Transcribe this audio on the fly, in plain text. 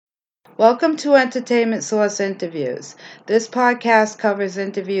Welcome to Entertainment Source Interviews. This podcast covers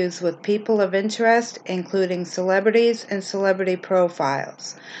interviews with people of interest, including celebrities and celebrity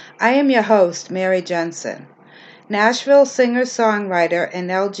profiles. I am your host, Mary Jensen. Nashville singer-songwriter and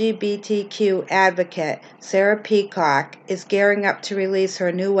LGBTQ advocate Sarah Peacock is gearing up to release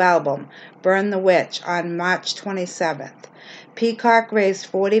her new album, Burn the Witch, on March 27th. Peacock raised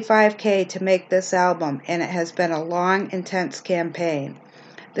 $45,000 to make this album, and it has been a long, intense campaign.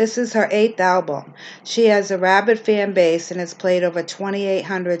 This is her 8th album. She has a rabid fan base and has played over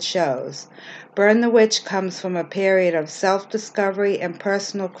 2,800 shows. Burn the Witch comes from a period of self-discovery and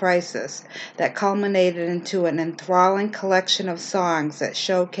personal crisis that culminated into an enthralling collection of songs that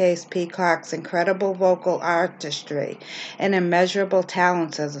showcase Peacock's incredible vocal artistry and immeasurable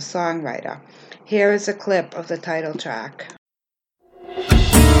talents as a songwriter. Here is a clip of the title track.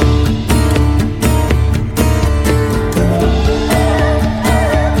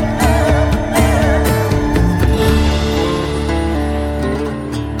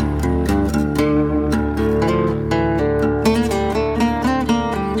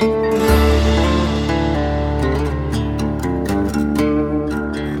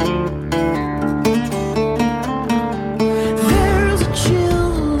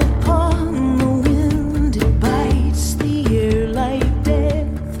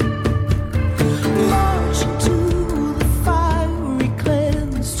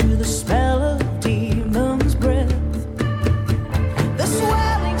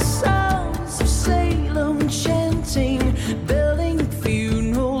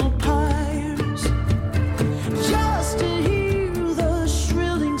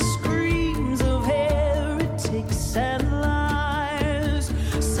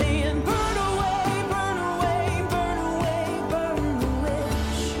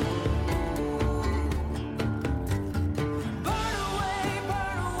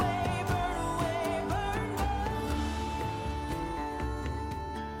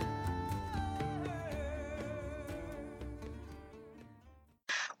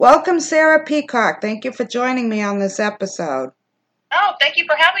 Welcome, Sarah Peacock. Thank you for joining me on this episode. Oh, thank you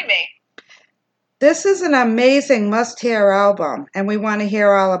for having me. This is an amazing must-hear album, and we want to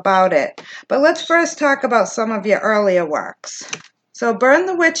hear all about it. But let's first talk about some of your earlier works. So Burn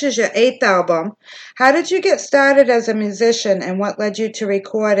the Witch is your 8th album. How did you get started as a musician, and what led you to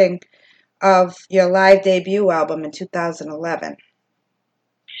recording of your live debut album in 2011?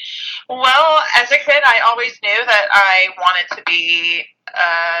 Well, as a kid, I always knew that I wanted to be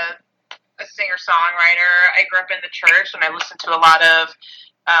a singer-songwriter. I grew up in the church, and I listened to a lot of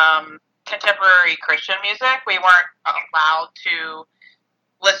contemporary Christian music. We weren't allowed to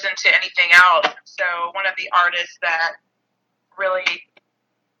listen to anything else. So one of the artists that really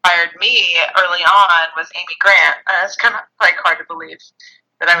inspired me early on was Amy Grant. It's kind of like hard to believe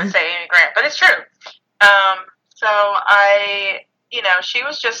that I would say Amy Grant, but it's true. She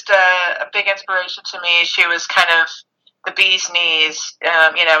was just a big inspiration to me. She was kind of the bee's knees,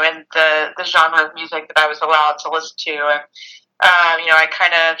 in the genre of music that I was allowed to listen to. And, I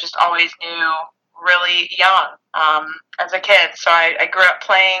kind of just always knew really young as a kid. So I grew up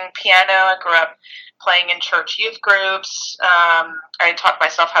playing piano. I grew up playing in church youth groups. I taught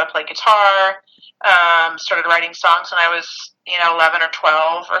myself how to play guitar. Started writing songs when I was 11 or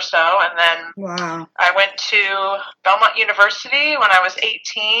 12 or so, and then I went to Belmont University when I was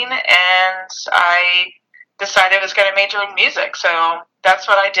 18, and I decided I was going to major in music. So that's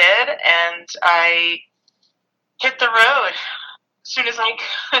what I did, and I hit the road as soon as I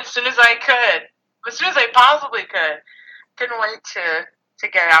could, as soon as I possibly could. Couldn't wait to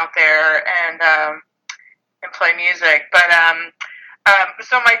get out there and play music. But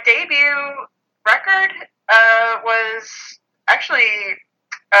so my debut record was actually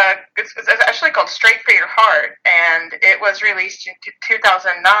it's actually called Straight for Your Heart, and it was released in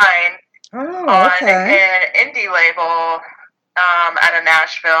 2009 on an indie label out of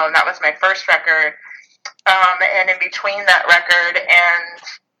Nashville, and that was my first record. And in between that record and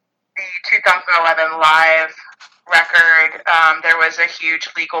the 2011 live record, there was a huge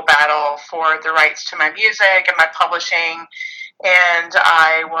legal battle for the rights to my music and my publishing, and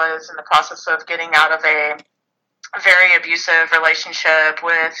I was in the process of getting out of a very abusive relationship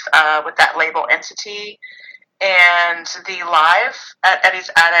with that label entity. And the live at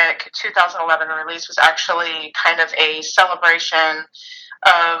Eddie's Attic 2011 release was actually kind of a celebration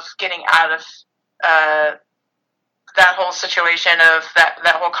of getting out of that whole situation of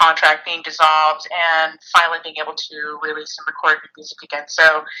that whole contract being dissolved and finally being able to release and record music again.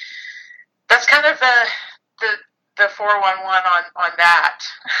 So that's kind of the 411 on that.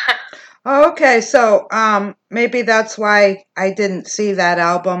 Okay, so maybe that's why I didn't see that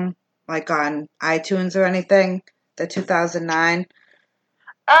album like on iTunes or anything? The 2009?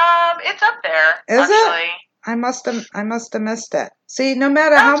 It's up there, Is it? actually. I must have missed it. See, no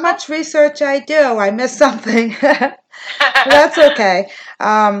matter Oh, how it's cool. much research I do, I miss something. That's okay.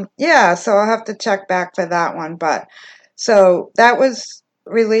 Yeah, so I'll have to check back for that one. But so that was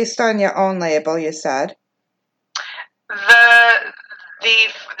released on your own label, you said. The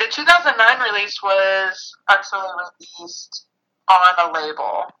the 2009 release was actually released on a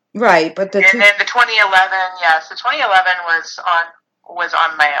label. Right, but and then the 2011, yes, the 2011 was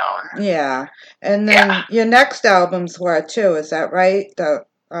on my own. Yeah, and then your next albums were too. Is that right? The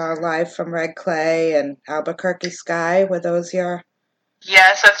Live from Red Clay and Albuquerque Sky, were those your?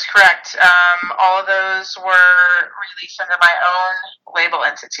 Yes, that's correct. All of those were released under my own label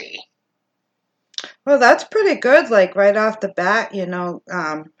entity. Well, that's pretty good. Like right off the bat,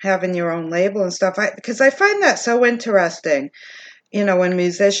 having your own label and stuff. Because I find that so interesting. When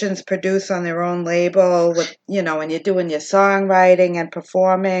musicians produce on their own label, with when you're doing your songwriting and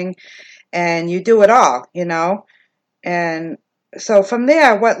performing, and you do it all. And so from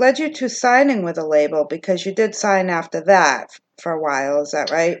there, what led you to signing with a label? Because you did sign after that for a while. Is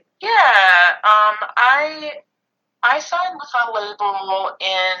that right? Yeah. I signed with a label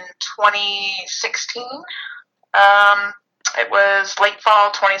in 2016. It was late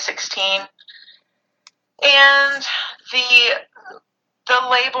fall 2016, and the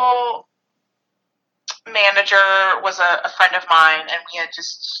label manager was a friend of mine, and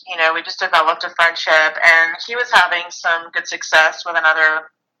we just developed a friendship, and he was having some good success with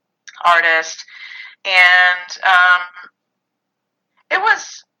another artist, and it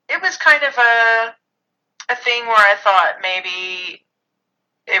was kind of a thing where I thought maybe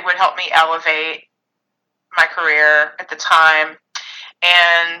it would help me elevate my career at the time.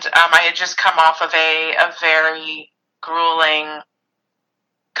 And I had just come off of a very grueling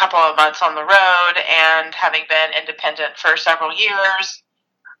couple of months on the road, and having been independent for several years,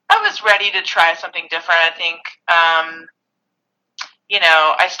 I was ready to try something different. I think, I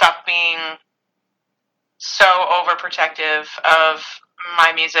stopped being so overprotective of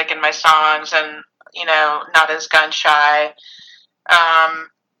my music and my songs, and, not as gun shy,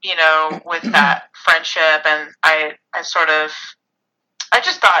 with that friendship. And I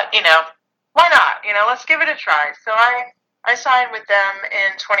just thought, why not? Let's give it a try. So I signed with them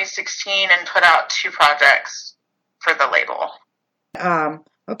in 2016 and put out 2 projects for the label.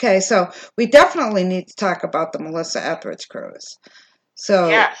 Okay, so we definitely need to talk about the Melissa Etheridge cruise. So,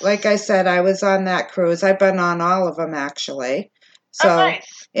 yes. Like I said, I was on that cruise. I've been on all of them, actually. So, nice.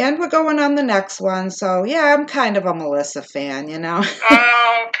 And we're going on the next one. So, yeah, I'm kind of a Melissa fan,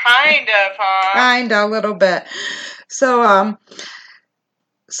 Oh, kind of, huh? Kind of, a little bit. So,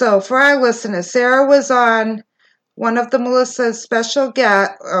 for our listeners, Sarah was on one of the Melissa's special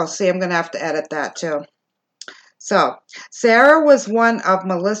guests. Oh, see, I'm going to have to edit that too. So, Sarah was one of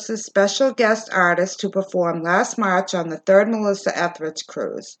Melissa's special guest artists who performed last March on the 3rd Melissa Etheridge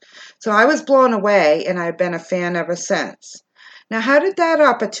cruise. So I was blown away, and I've been a fan ever since. Now, how did that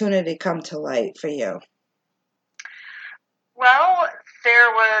opportunity come to light for you? Well,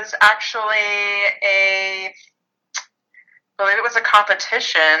 there was actually I believe it was a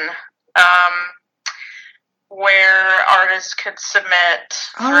competition where artists could submit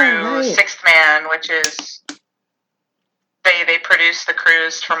through Sixth Man, which is they produce the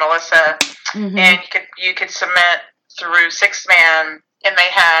cruise for Melissa, and you could submit through Sixth Man, and they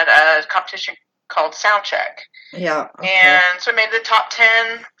had a competition called Soundcheck. Yeah. Okay. And so I made the top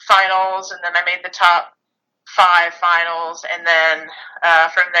 10 finals, and then I made the top 5 finals, and then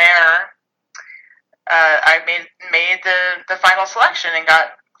from there I made the final selection and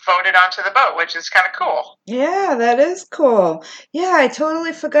got voted onto the boat, which is kind of cool. Yeah, that is cool. Yeah, I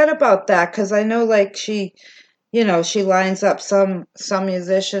totally forgot about that, because I know like she lines up some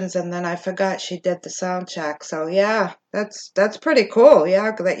musicians, and then I forgot she did the sound check. So yeah, that's pretty cool.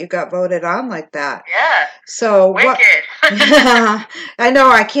 Yeah, that you got voted on like that. Yeah. So wicked. I know.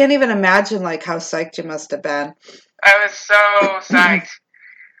 I can't even imagine like how psyched you must have been. I was so psyched.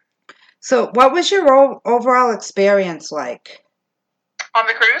 So, what was your overall experience like on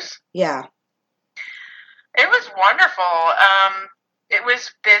the cruise? Yeah. It was wonderful. It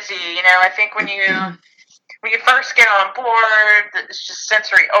was busy. I think when you first get on board, it's just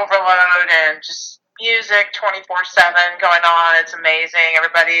sensory overload and just music 24/7 going on. It's amazing.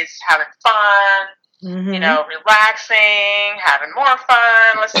 Everybody's having fun, relaxing, having more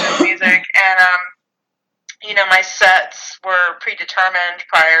fun, listening to music. And, my sets were predetermined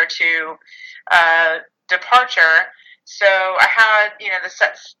prior to departure. So I had, the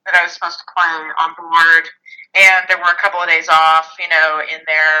sets that I was supposed to play on board, and there were a couple of days off, in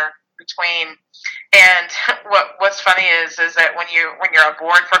there between. And what's funny is that when you're on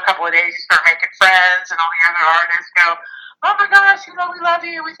board for a couple of days, you start making friends, and all the other artists go, "Oh my gosh, we love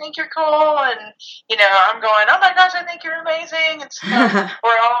you. We think you're cool." And I'm going, "Oh my gosh, I think you're amazing." And so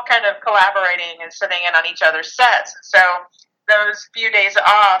we're all kind of collaborating and sitting in on each other's sets. And so those few days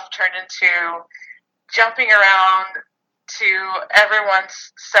off turned into jumping around to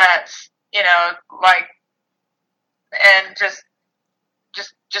everyone's sets, and just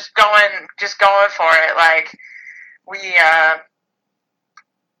going for it. Like we had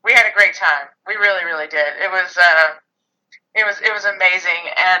a great time. We really, really did. It was amazing,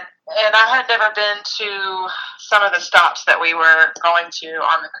 and I had never been to some of the stops that we were going to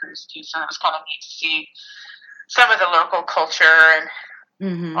on the cruise too, so it was kind of neat to see some of the local culture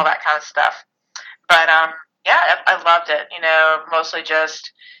and all that kind of stuff. But yeah, I loved it. Mostly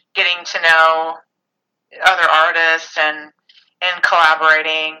just getting to know other artists and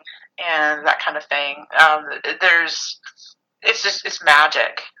collaborating and that kind of thing. It's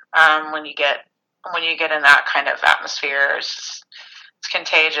magic when you get in that kind of atmosphere. It's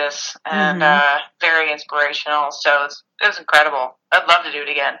contagious and very inspirational. So it was incredible. I'd love to do it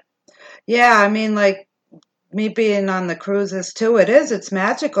again. Yeah, I mean, like me being on the cruises too, it's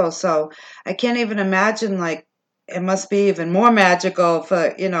magical. So I can't even imagine, like, it must be even more magical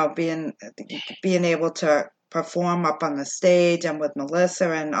for, being able to perform up on the stage and with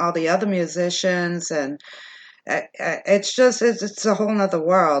Melissa and all the other musicians. And it's a whole nother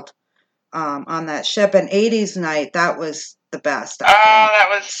world on that ship. And 80s night, that was the best. I think. That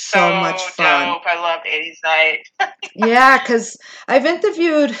was so much fun. Dope. I loved 80s night. Yeah, because I've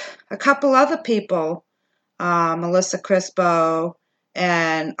interviewed a couple other people, Melissa Crispo,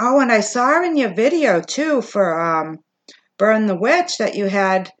 and I saw in your video too for Burn the Witch that you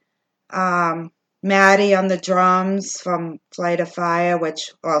had Maddie on the drums from Flight of Fire,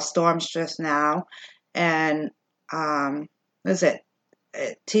 Storm's just now, and was it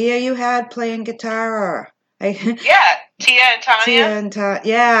Tia you had playing guitar? Or yeah, Tia and Tanya.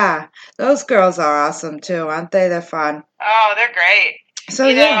 Yeah, those girls are awesome too, aren't they? They're fun. Oh, they're great. So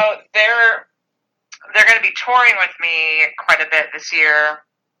they're going to be touring with me quite a bit this year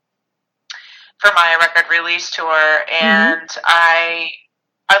for my record release tour, and I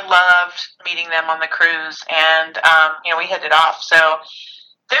loved meeting them on the cruise, and we hit it off. So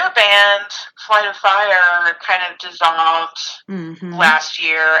their band, Flight of Fire, kind of dissolved last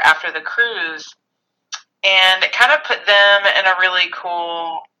year after the cruise, and it kind of put them in a really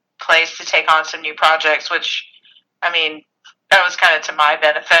cool place to take on some new projects, which, I mean, that was kind of to my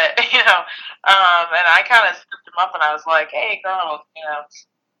benefit, and I kind of scooped them up and I was like, "Hey girls,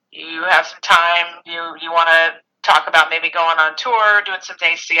 you have some time, you want to talk about maybe going on tour, doing some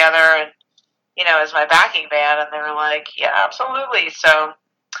dates together, and, as my backing band." And they were like, "Yeah, absolutely." So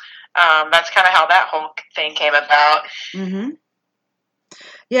that's kind of how that whole thing came about.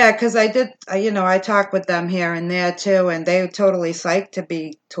 Yeah, because I did, I talked with them here and there too, and they were totally psyched to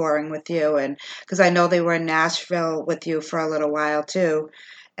be touring with you, and because I know they were in Nashville with you for a little while too,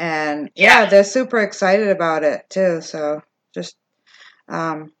 and yeah, they're super excited about it too. So just,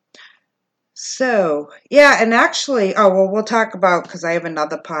 and actually, we'll talk about, because I have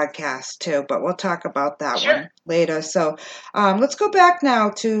another podcast too, but we'll talk about that one later. So let's go back now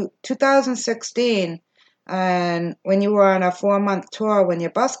to 2016. And when you were on a 4-month tour, when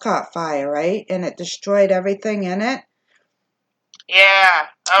your bus caught fire, right? And it destroyed everything in it? Yeah.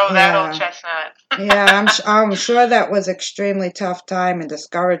 Oh, that old chestnut. Yeah, I'm sure that was extremely tough time and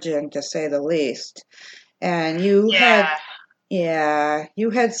discouraging, to say the least. And you had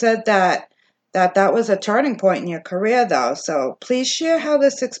said that was a turning point in your career, though. So please share how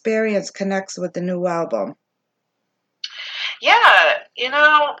this experience connects with the new album. Yeah,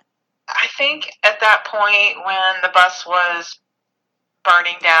 I think at that point when the bus was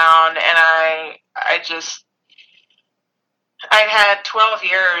burning down, and I'd had 12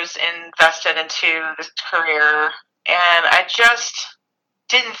 years invested into this career, and I just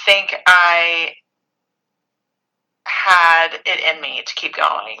didn't think I had it in me to keep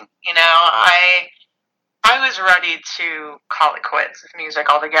going. I was ready to call it quits with music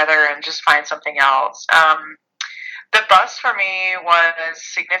altogether and just find something else. The bus for me was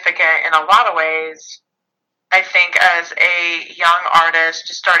significant in a lot of ways. I think as a young artist,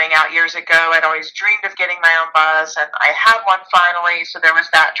 just starting out years ago, I'd always dreamed of getting my own bus, and I had one finally, so there was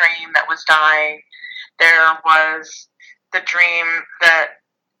that dream that was dying. There was the dream that,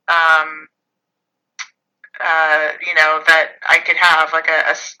 that I could have like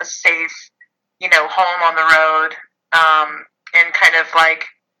a safe, home on the road, and kind of like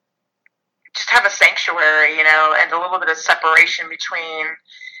just have a sanctuary, and a little bit of separation between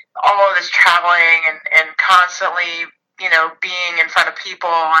all of this traveling and constantly, being in front of people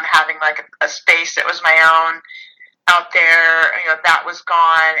and having like a space that was my own out there, that was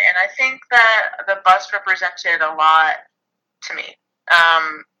gone. And I think that the bus represented a lot to me,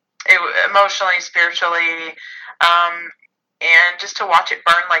 emotionally, spiritually, and just to watch it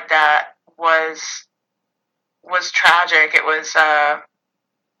burn like that was tragic. It was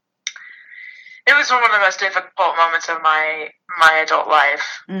one of the most difficult moments of my adult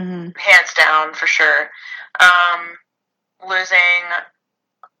life, hands down, for sure. Losing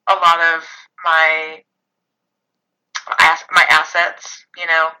a lot of my assets,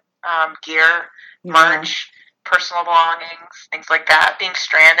 gear, merch, personal belongings, things like that. Being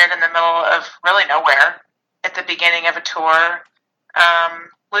stranded in the middle of really nowhere at the beginning of a tour.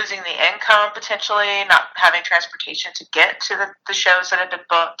 Losing the income, potentially, not having transportation to get to the shows that had been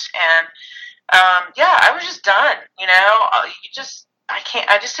booked. And I was just done.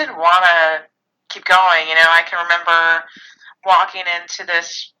 I just didn't want to keep going. I can remember walking into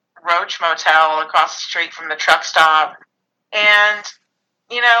this Roach Motel across the street from the truck stop, and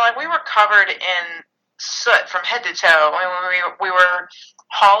we were covered in soot from head to toe. We were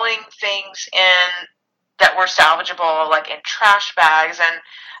hauling things in that were salvageable, like in trash bags. And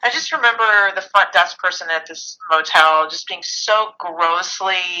I just remember the front desk person at this motel just being so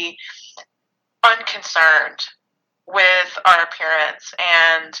grossly unconcerned with our appearance,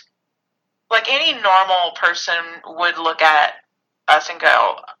 and like any normal person would look at us and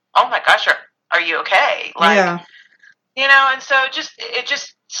go, "Oh my gosh, are you okay?" Like, and so it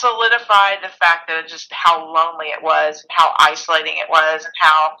just solidified the fact that just how lonely it was, and how isolating it was, and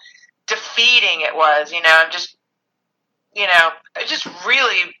how defeating it was. I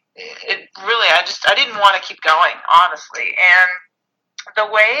didn't want to keep going, honestly. And the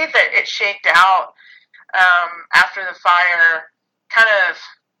way that it shaked out after the fire kind of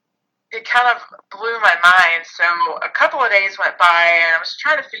blew my mind. So a couple of days went by, and I was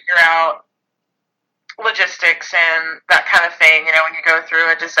trying to figure out logistics and that kind of thing. When you go through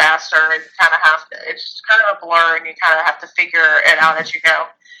a disaster, it's just kind of a blur, and you kind of have to figure it out as you go.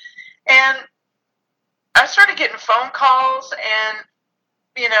 And I started getting phone calls, and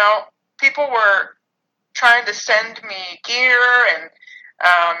people were trying to send me gear, and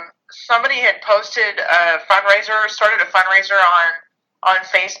somebody had posted a fundraiser, started a fundraiser on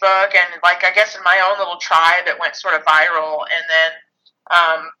Facebook, and like, I guess in my own little tribe, it went sort of viral. And then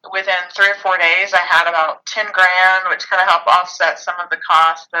within 3 or 4 days, I had about 10 grand, which kind of helped offset some of the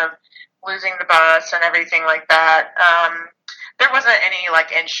cost of losing the bus and everything like that. There wasn't any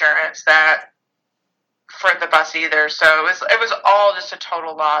like insurance for the bus either, so it was all just a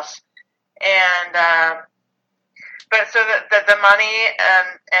total loss. And but so the money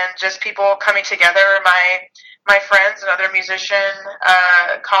and just people coming together, my friends and other musician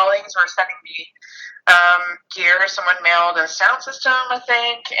colleagues were sending me gear. Someone mailed a sound system, I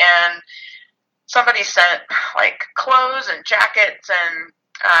think, and somebody sent like clothes and jackets, and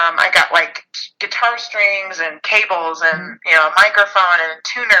I got like guitar strings and cables and a microphone and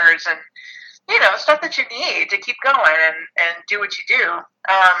tuners and stuff that you need to keep going and do what you do.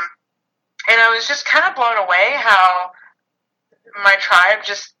 And I was just kind of blown away how my tribe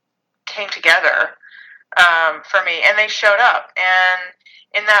just came together for me, and they showed up. And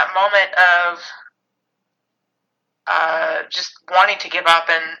in that moment of just wanting to give up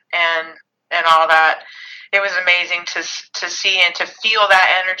and all that, it was amazing to see and to feel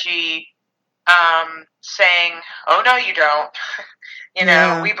that energy saying, "Oh no, you don't."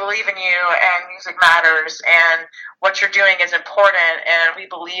 We believe in you, and music matters, and what you're doing is important, and we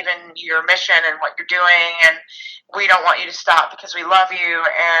believe in your mission and what you're doing, and we don't want you to stop because we love you,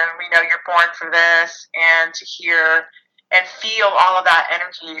 and we know you're born for this. And to hear and feel all of that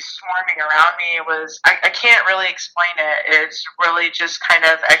energy swarming around me I can't really explain it. It's really just kind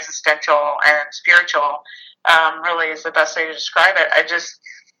of existential and spiritual, really is the best way to describe it.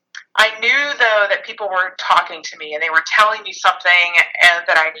 I knew, though, that people were talking to me, and they were telling me something, and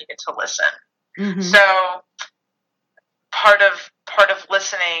that I needed to listen. Mm-hmm. So part of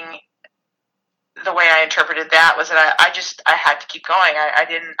listening, the way I interpreted that was that I had to keep going.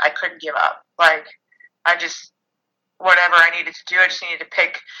 I couldn't give up. Like, whatever I needed to do, I just needed to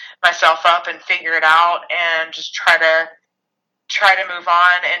pick myself up and figure it out, and just try to move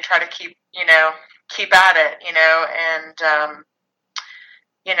on, and try to keep at it, and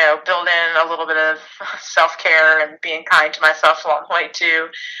build in a little bit of self-care and being kind to myself along the way too.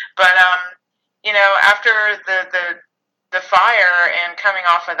 But, after the fire and coming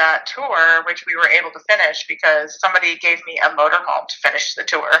off of that tour, which we were able to finish because somebody gave me a motorhome to finish the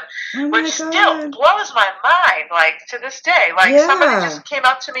tour, which still blows my mind, like, to this day. Like, somebody just came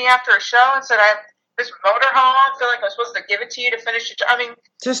up to me after a show and said, I have this motorhome, I feel like I'm supposed to give it to you to finish it. I mean,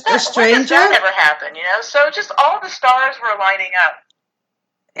 just a stranger? When does that ever happen, you know? So just all the stars were lining up.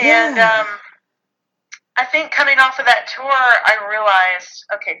 And I think coming off of that tour, I realized,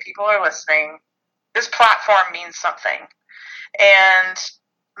 okay, people are listening. This platform means something. And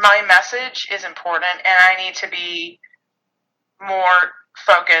my message is important, and I need to be more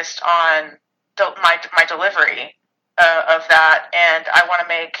focused on my delivery of that, and I want to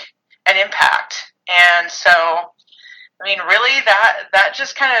make an impact. And so, I mean, really, that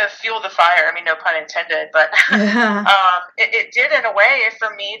just kind of fueled the fire. I mean, no pun intended, but it did in a way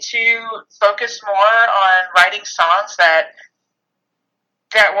for me to focus more on writing songs that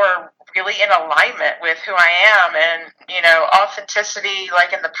were really in alignment with who I am, and, you know, authenticity,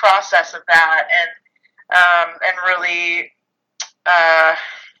 like, in the process of that, and really,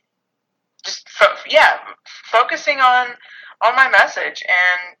 focusing on my message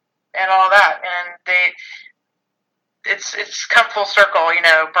and all that. And it's come full circle, you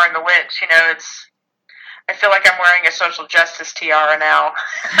know, Burn the Witch, you know, I feel like I'm wearing a social justice tiara now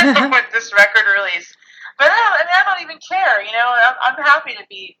with this record release. But I don't even care, you know. I'm happy to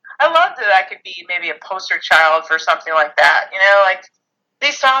be. I love that I could be maybe a poster child for something like that, you know. Like,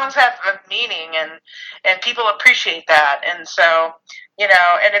 these songs have a meaning, and people appreciate that, and so, you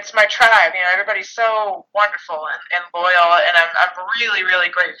know. And it's my tribe, you know. Everybody's so wonderful and loyal, and I'm really, really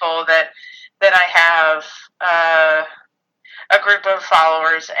grateful that I have a group of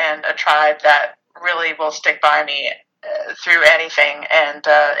followers and a tribe that really will stick by me through anything and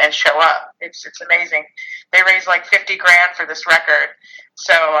show up. It's amazing. They raised like $50,000 for this record.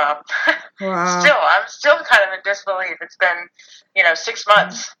 So wow. I'm still kind of in disbelief. It's been, you know, 6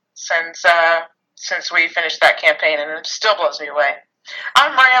 months since we finished that campaign, and it still blows me away.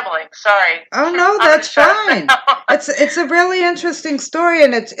 I'm rambling. Sorry. Oh no, that's fine. It's a really interesting story,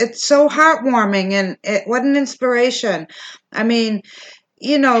 and it's so heartwarming, and what an inspiration. I mean,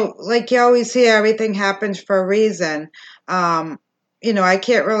 you know, like you always hear, everything happens for a reason. You know, I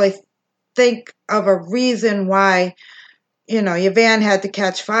can't really think of a reason why, you know, your van had to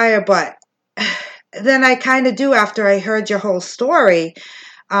catch fire, but then I kind of do after I heard your whole story,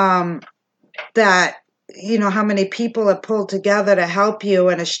 that, you know, how many people have pulled together to help you,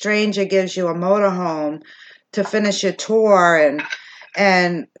 and a stranger gives you a motorhome to finish your tour,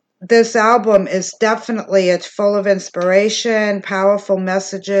 and this album is definitely, it's full of inspiration, powerful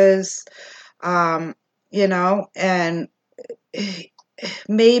messages, you know, and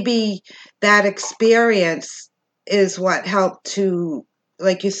maybe that experience is what helped to,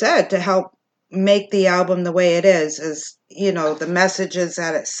 like you said, to help make the album the way it is, you know, the messages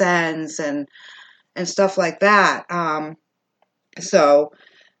that it sends and stuff like that. So,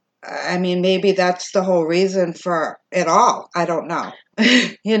 I mean, maybe that's the whole reason for it all. I don't know.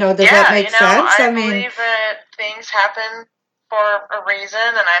 You know, does that make sense? I believe that things happen for a reason,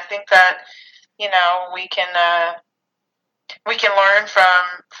 and I think that, you know, we can learn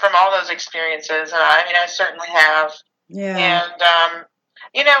from all those experiences, and I mean, I certainly have. Yeah. And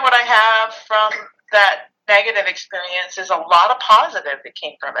you know, what I have from that negative experience is a lot of positive that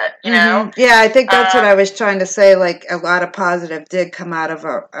came from it, you know? Yeah, I think that's what I was trying to say. Like, a lot of positive did come out of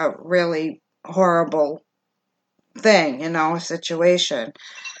a really horrible thing, you know, a situation.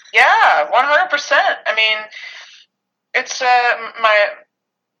 Yeah, 100%. I mean, it's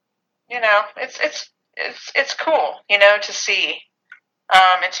you know, it's cool, you know, to see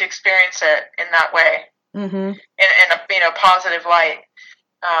and to experience it in that way, in a, you know, positive light.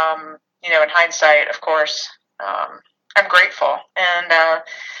 You know, in hindsight, of course, I'm grateful, and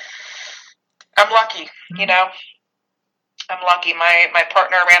I'm lucky, you know. I'm lucky. My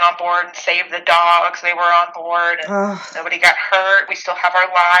partner ran on board and saved the dogs. They were on board, and nobody got hurt. We still have our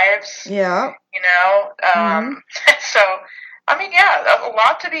lives. Yeah. You know? So, I mean, yeah, a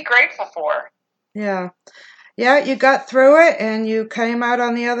lot to be grateful for. Yeah. Yeah, you got through it, and you came out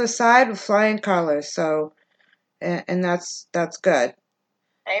on the other side with flying colors, so, and that's good.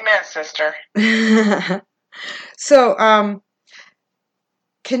 Amen, sister. So,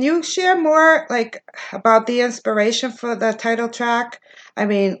 can you share more, like, about the inspiration for the title track? I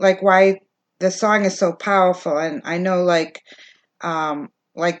mean, like, why the song is so powerful, and I know, like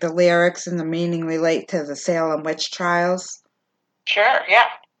the lyrics and the meaning relate to the Salem witch trials. Sure, yeah.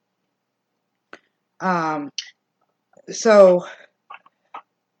 So,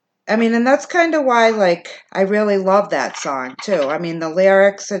 I mean, and that's kind of why, like, I really love that song, too. I mean, the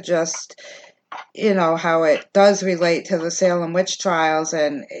lyrics are just, how it does relate to the Salem witch trials,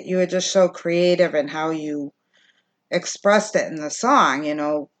 and you were just so creative in how you expressed it in the song,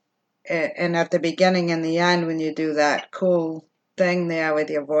 and at the beginning and the end when you do that cool thing there with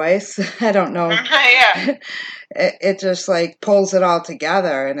your voice. I don't know. Yeah. It just like pulls it all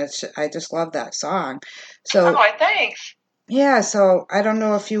together, and I just love that song. So thanks. Yeah, so I don't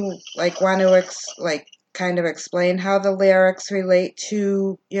know if you want to kind of explain how the lyrics relate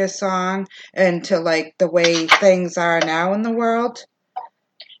to your song and to the way things are now in the world.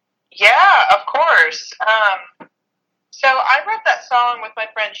 Yeah, of course. So I wrote that song with my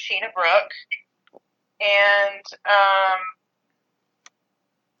friend Sheena Brooke, and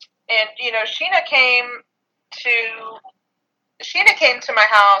Sheena came to my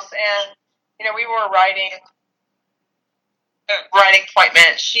house, and we were writing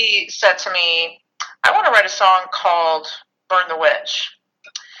appointment. She said to me, "I want to write a song called Burn the Witch,"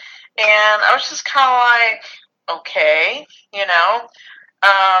 and I was just kind of like, okay,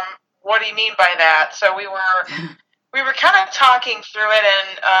 what do you mean by that? So we were kind of talking through it,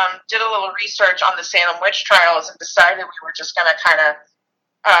 and did a little research on the Salem witch trials, and decided we were just going to kind of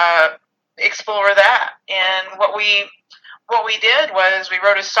explore that. And what we did was we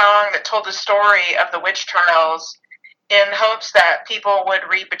wrote a song that told the story of the witch trials in hopes that people would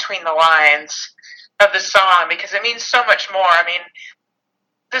read between the lines of the song, because it means so much more. I mean,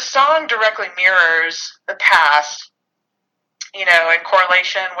 the song directly mirrors the past, in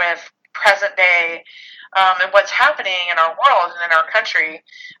correlation with present day, and what's happening in our world and in our country,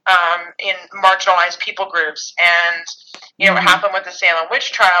 in marginalized people groups. And, what happened with the Salem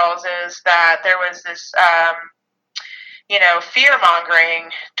witch trials is that there was this, fear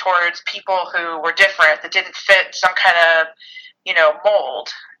mongering towards people who were different, that didn't fit some kind of, mold.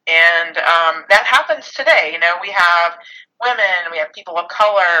 And that happens today. We have women, we have people of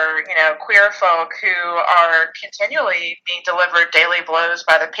color, queer folk who are continually being delivered daily blows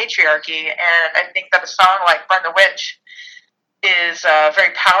by the patriarchy. And I think that a song like Burn the Witch is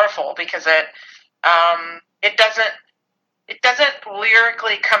very powerful, because it doesn't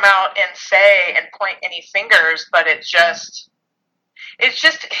lyrically come out and say and point any fingers, but it's just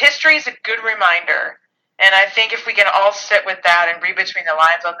history is a good reminder. And I think if we can all sit with that and read between the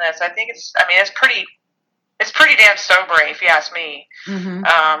lines on this, I think it's pretty damn sobering, if you ask me. Mm-hmm.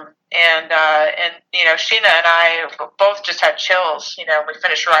 And Sheena and I both just had chills. We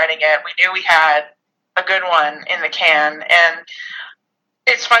finished writing it. We knew we had a good one in the can. And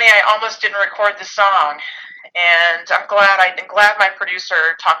it's funny, I almost didn't record the song, and I'm glad my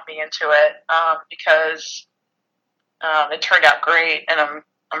producer talked me into it, because it turned out great, and I'm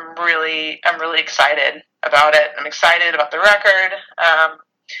really excited about it. I'm excited about the record.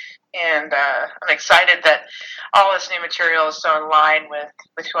 And I'm excited that all this new material is so in line with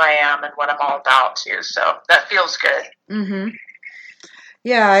who I am and what I'm all about too. So that feels good. Mm-hmm.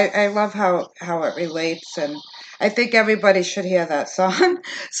 Yeah, I love how it relates, and I think everybody should hear that song.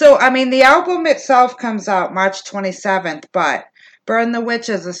 So, I mean, the album itself comes out March 27th, but Burn the Witch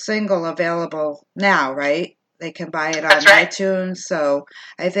is a single available now, right? They can buy it on iTunes. So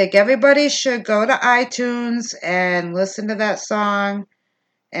I think everybody should go to iTunes and listen to that song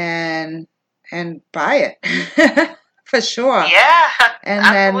and buy it for sure. Yeah, and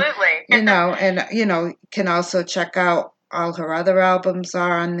absolutely. Then can also check out all her other albums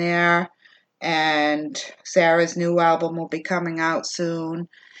are on there, and Sarah's new album will be coming out soon.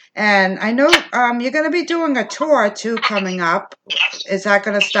 And I know you're going to be doing a tour too coming up. Is that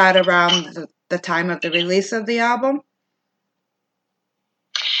going to start around the time of the release of the album?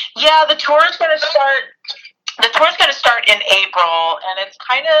 Yeah, the tour is going to start. The tour is going to start in April, and it's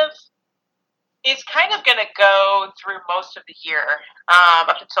kind of going to go through most of the year,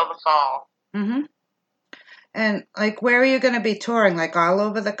 up until the fall. Mm-hmm. And where are you going to be touring? All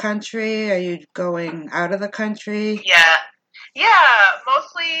over the country? Are you going out of the country? Yeah,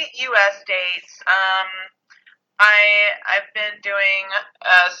 mostly U.S. dates. I've been doing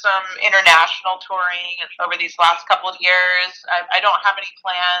some international touring over these last couple of years. I don't have any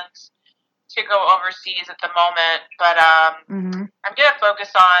plans to go overseas at the moment, but mm-hmm. I'm going to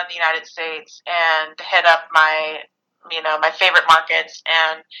focus on the United States and hit up my favorite markets,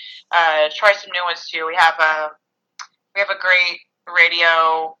 and try some new ones too. We have a great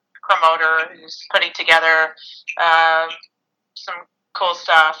radio promoter who's putting together some cool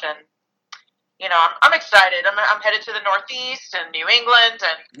stuff, and I'm excited. I'm headed to the Northeast and New England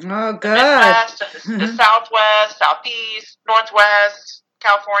and good. The Midwest and the Southwest, Southeast, Northwest,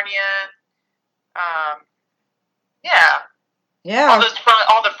 California. Yeah.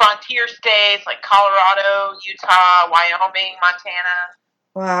 All the frontier states like Colorado, Utah, Wyoming, Montana.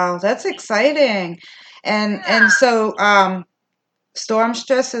 Wow, that's exciting. And so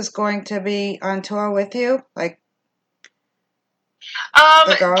Stormstress is going to be on tour with you, like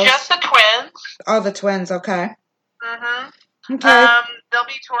the girls? Just the twins. Oh, the twins. Okay. Mhm. Okay. They'll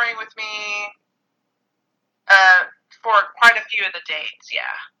be touring with me for quite a few of the dates.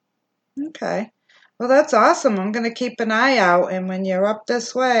 Yeah. Okay. Well, that's awesome. I'm going to keep an eye out, and when you're up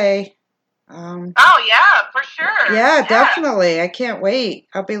this way, oh yeah, for sure. Yeah, definitely. I can't wait.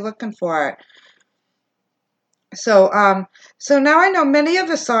 I'll be looking for it. So now I know many of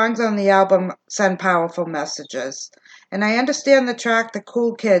the songs on the album send powerful messages, and I understand the track "The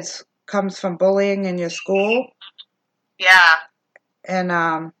Cool Kids" comes from bullying in your school. Yeah.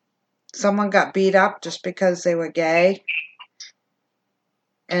 And someone got beat up just because they were gay.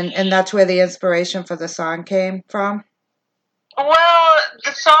 And that's where the inspiration for the song came from? Well,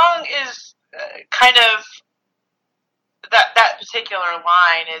 the song is kind of that particular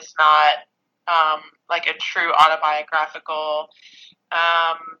line is not like a true autobiographical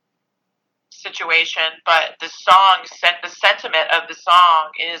situation, but the sentiment of the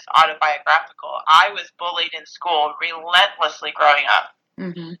song is autobiographical. I was bullied in school relentlessly growing up.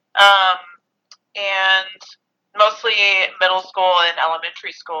 Mm-hmm. And mostly middle school and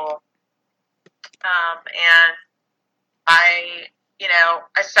elementary school. And I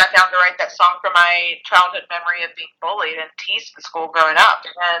sat down to write that song for my childhood memory of being bullied and teased in school growing up.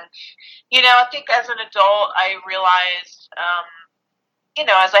 And, I think as an adult, I realized,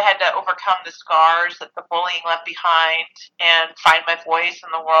 as I had to overcome the scars that the bullying left behind and find my voice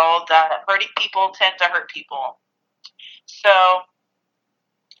in the world, that hurting people tend to hurt people. So,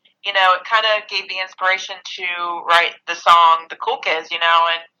 it kind of gave me inspiration to write the song "The Cool Kids," and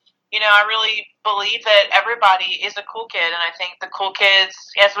I really believe that everybody is a cool kid, and I think the cool kids,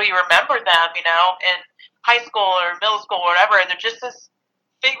 as we remember them, in high school or middle school or whatever, they're just this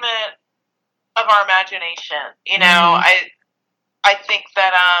figment of our imagination. I think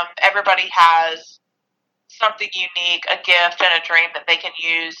that everybody has something unique, a gift and a dream that they can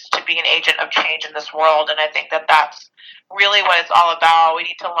use to be an agent of change in this world, and I think that that's really what it's all about. We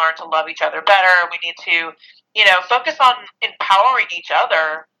need to learn to love each other better. We need to, focus on empowering each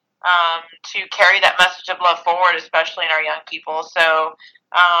other to carry that message of love forward, especially in our young people. So,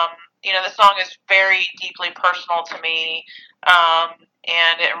 the song is very deeply personal to me,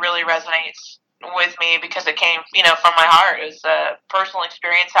 and it really resonates with me because it came, from my heart. It was a personal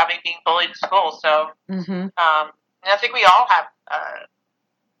experience having been bullied in school. So, and I think we all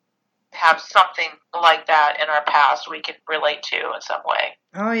have something like that in our past we can relate to in some way.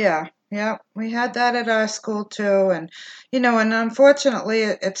 Oh yeah. Yeah, we had that at our school too, and and unfortunately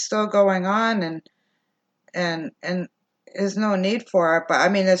it's still going on, and there's no need for it, but I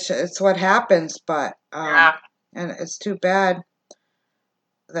mean it's what happens, but Yeah. and it's too bad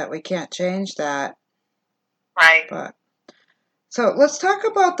that we can't change that. Right. But so let's talk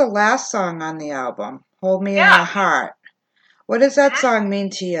about the last song on the album, "Hold Me in Your Heart." What does that song mean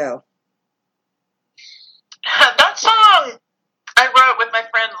to you? That song I wrote with my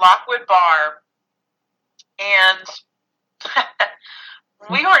friend Lockwood Barr, and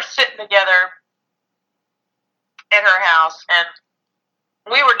we were sitting together at her house, and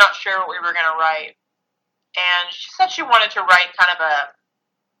we were not sure what we were going to write. And she said she wanted to write kind of a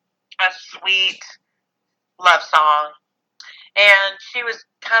sweet love song, and she was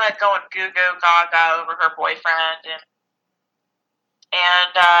kind of going goo goo gaga over her boyfriend,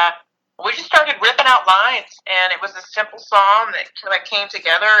 and we just started ripping out lines, and it was a simple song that kind of came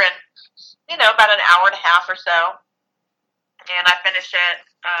together in, about an hour and a half or so. And I finished it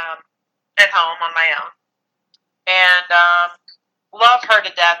at home on my own. And love her to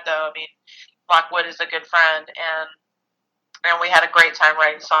death, though. I mean, Lockwood is a good friend, and we had a great time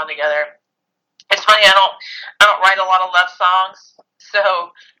writing the song together. It's funny, I don't write a lot of love songs,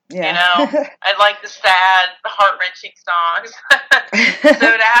 so I like the sad, heart-wrenching songs. So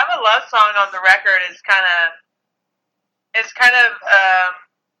to have a love song on the record is kind of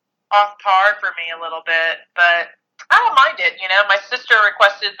off par for me a little bit, but I don't mind it. My sister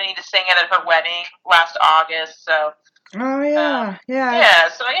requested me to sing it at her wedding last August, so. Oh yeah, yeah. Yeah,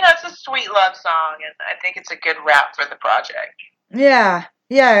 so it's a sweet love song, and I think it's a good wrap for the project. Yeah.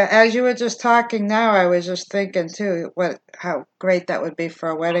 Yeah, as you were just talking now, I was just thinking too how great that would be for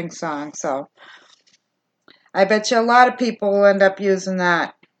a wedding song. So I bet you a lot of people will end up using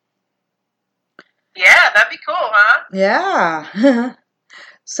that. Yeah, that'd be cool, huh? Yeah.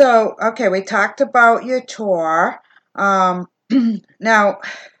 So, okay, we talked about your tour. Now,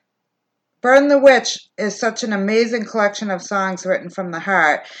 Burn the Witch is such an amazing collection of songs written from the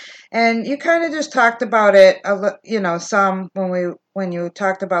heart. And you kind of just talked about it, some when you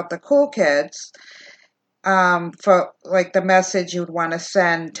talked about the cool kids, for like the message you'd want to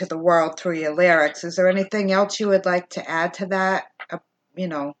send to the world through your lyrics. Is there anything else you would like to add to that?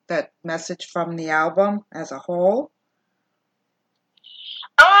 That message from the album as a whole.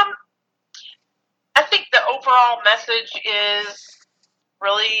 I think the overall message is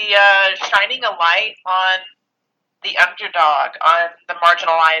really shining a light on the underdog, on the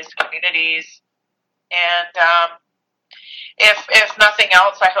marginalized communities, and if nothing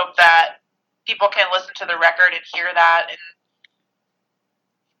else, I hope that people can listen to the record and hear that and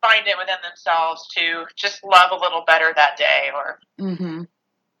find it within themselves to just love a little better that day, or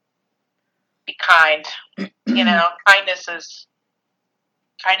be kind. Kindness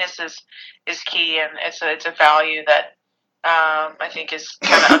is key, and it's a value that I think is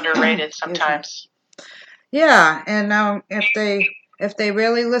kind of underrated sometimes. Yeah, and if they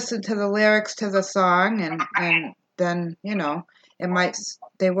really listen to the lyrics to the song, and then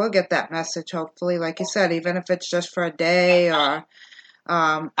they will get that message, hopefully, like you said, even if it's just for a day, or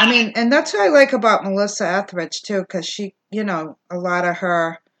and that's what I like about Melissa Etheridge too, because she, a lot of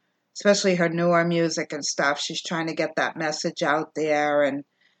her, especially her newer music and stuff, she's trying to get that message out there, and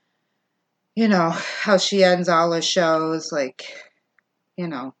how she ends all her shows, like,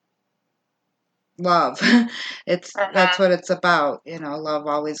 love. That's what it's about. Love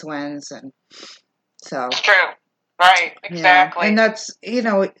always wins, and so it's true. Right, exactly. Yeah. And that's,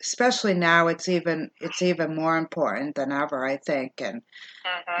 especially now, it's even more important than ever, I think, and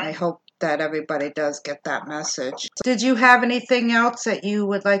I hope that everybody does get that message. Did you have anything else that you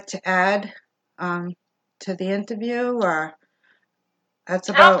would like to add to the interview, or that's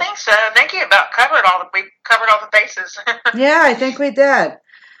about? I don't think so. I think we covered all the bases. Yeah, I think we did.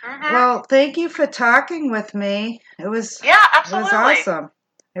 Well, thank you for talking with me. Absolutely. It was awesome.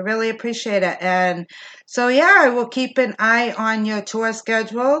 I really appreciate it. And so, I will keep an eye on your tour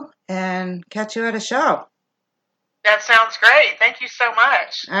schedule and catch you at a show. That sounds great. Thank you so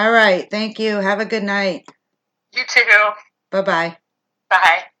much. All right. Thank you. Have a good night. You too. Bye-bye.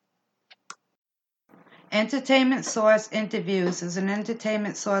 Bye. Entertainment Source Interviews is an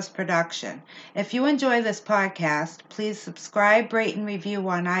Entertainment Source production. If you enjoy this podcast, please subscribe, rate, and review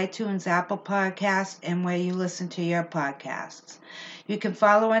on iTunes, Apple Podcasts, and where you listen to your podcasts. You can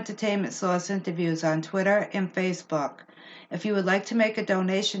follow Entertainment Source Interviews on Twitter and Facebook. If you would like to make a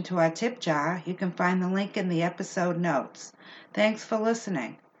donation to our tip jar, you can find the link in the episode notes. Thanks for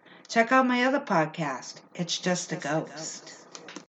listening. Check out my other podcast, It's Just a Ghost.